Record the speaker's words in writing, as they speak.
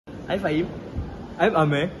Hi Fahim. I'm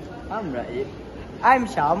Amir. I'm Raib. I'm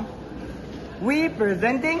Sham. We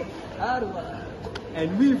presenting R.W.A.S.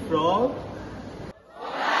 And we from...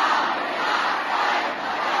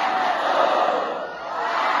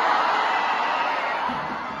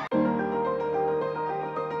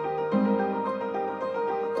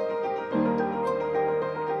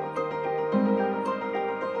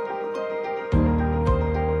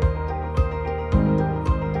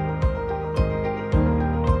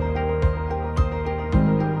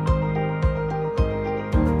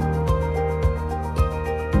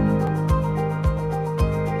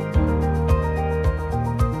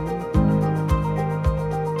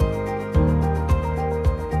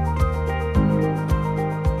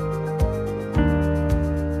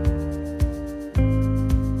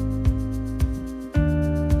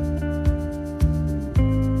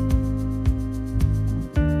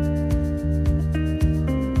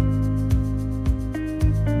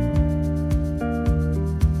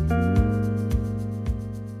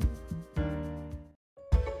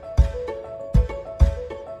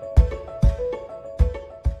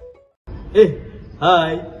 Hey,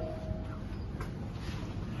 hi.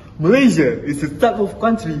 Malaysia is a type of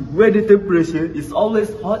country where the temperature is always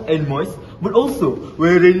hot and moist, but also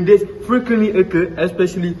where rainy days frequently occur,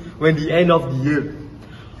 especially when the end of the year.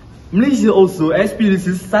 Malaysia also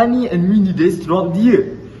experiences sunny and windy days throughout the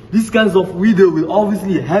year. These kinds of weather will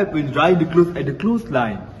obviously help in drying the clothes at the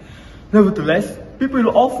clothesline. Nevertheless, people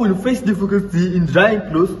often face difficulty in drying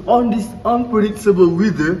clothes on this unpredictable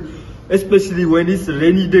weather, especially when it's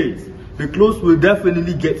rainy days. The clothes will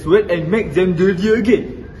definitely get wet and make them dirty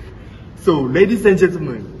again. So, ladies and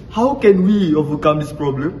gentlemen, how can we overcome this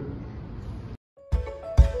problem?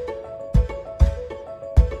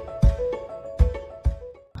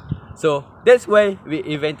 So that's why we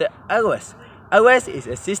invented R.W.A.S. R.W.A.S is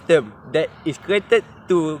a system that is created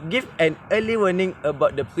to give an early warning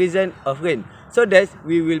about the presence of rain, so that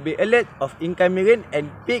we will be alert of incoming rain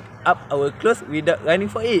and pick up our clothes without running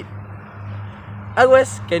for it.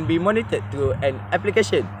 R.W.A.S can be monitored through an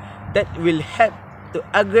application that will help to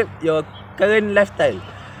upgrade your current lifestyle.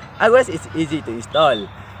 R.W.A.S is easy to install,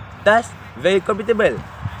 thus very compatible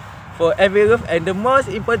for every roof, and the most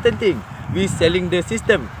important thing, we selling the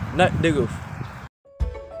system, not the roof.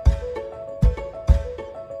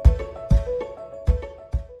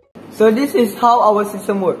 So this is how our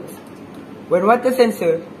system works. When water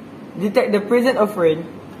sensor detect the presence of rain,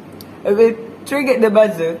 it will trigger the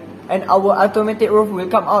buzzer and our automatic roof will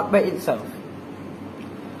come out by itself.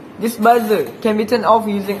 This buzzer can be turned off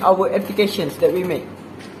using our applications that we make.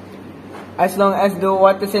 As long as the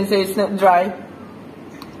water sensor is not dry,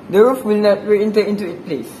 the roof will not re-enter into its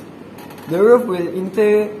place. The roof will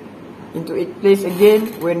enter into its place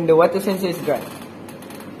again when the water sensor is dry.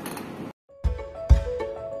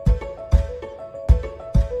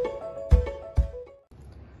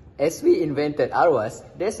 As we invented R.W.A.S,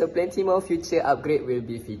 there's a plenty more future upgrade will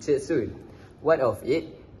be featured soon. One of it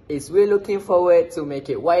is we're looking forward to make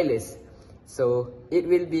it wireless, so it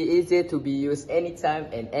will be easier to be used anytime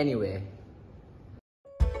and anywhere.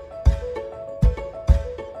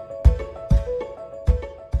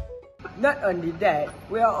 Not only that,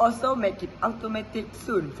 we are also making automatic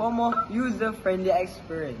soon for more user-friendly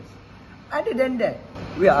experience. Other than that,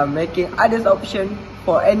 we are making other options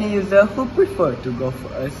for any user who prefer to go for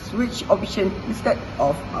a switch option instead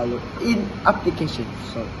of our in-application.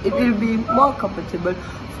 So it will be more compatible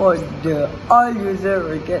for the all user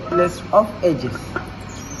regardless of ages.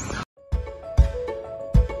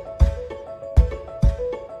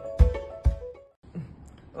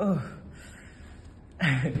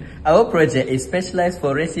 Our project is specialized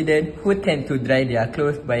for residents who tend to dry their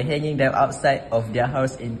clothes by hanging them outside of their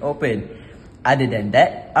house in open. Other than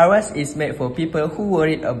that, R.W.A.S is made for people who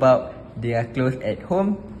worried about their clothes at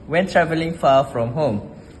home when traveling far from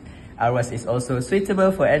home. R.W.A.S is also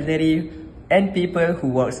suitable for elderly and people who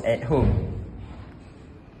works at home.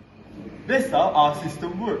 That's how our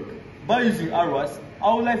system works. By using R.W.A.S,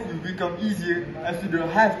 our life will become easier as we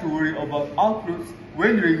don't have to worry about our clothes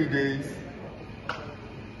when rainy days.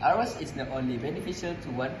 R.W.A.S is not only beneficial to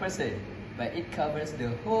one person, but it covers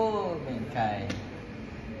the whole mankind.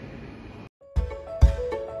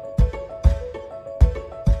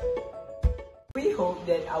 We hope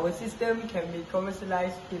that our system can be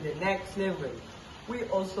commercialized to the next level. We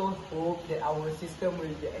also hope that our system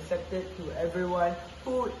will be accepted to everyone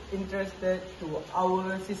who interested to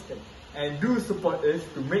our system. And do support us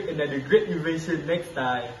to make another great invention next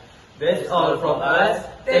time. That's all from us.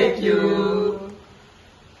 Thank you.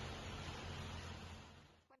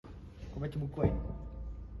 Kau baca buku kan?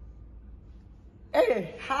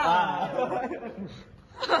 Eh, ha!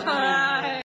 Bye.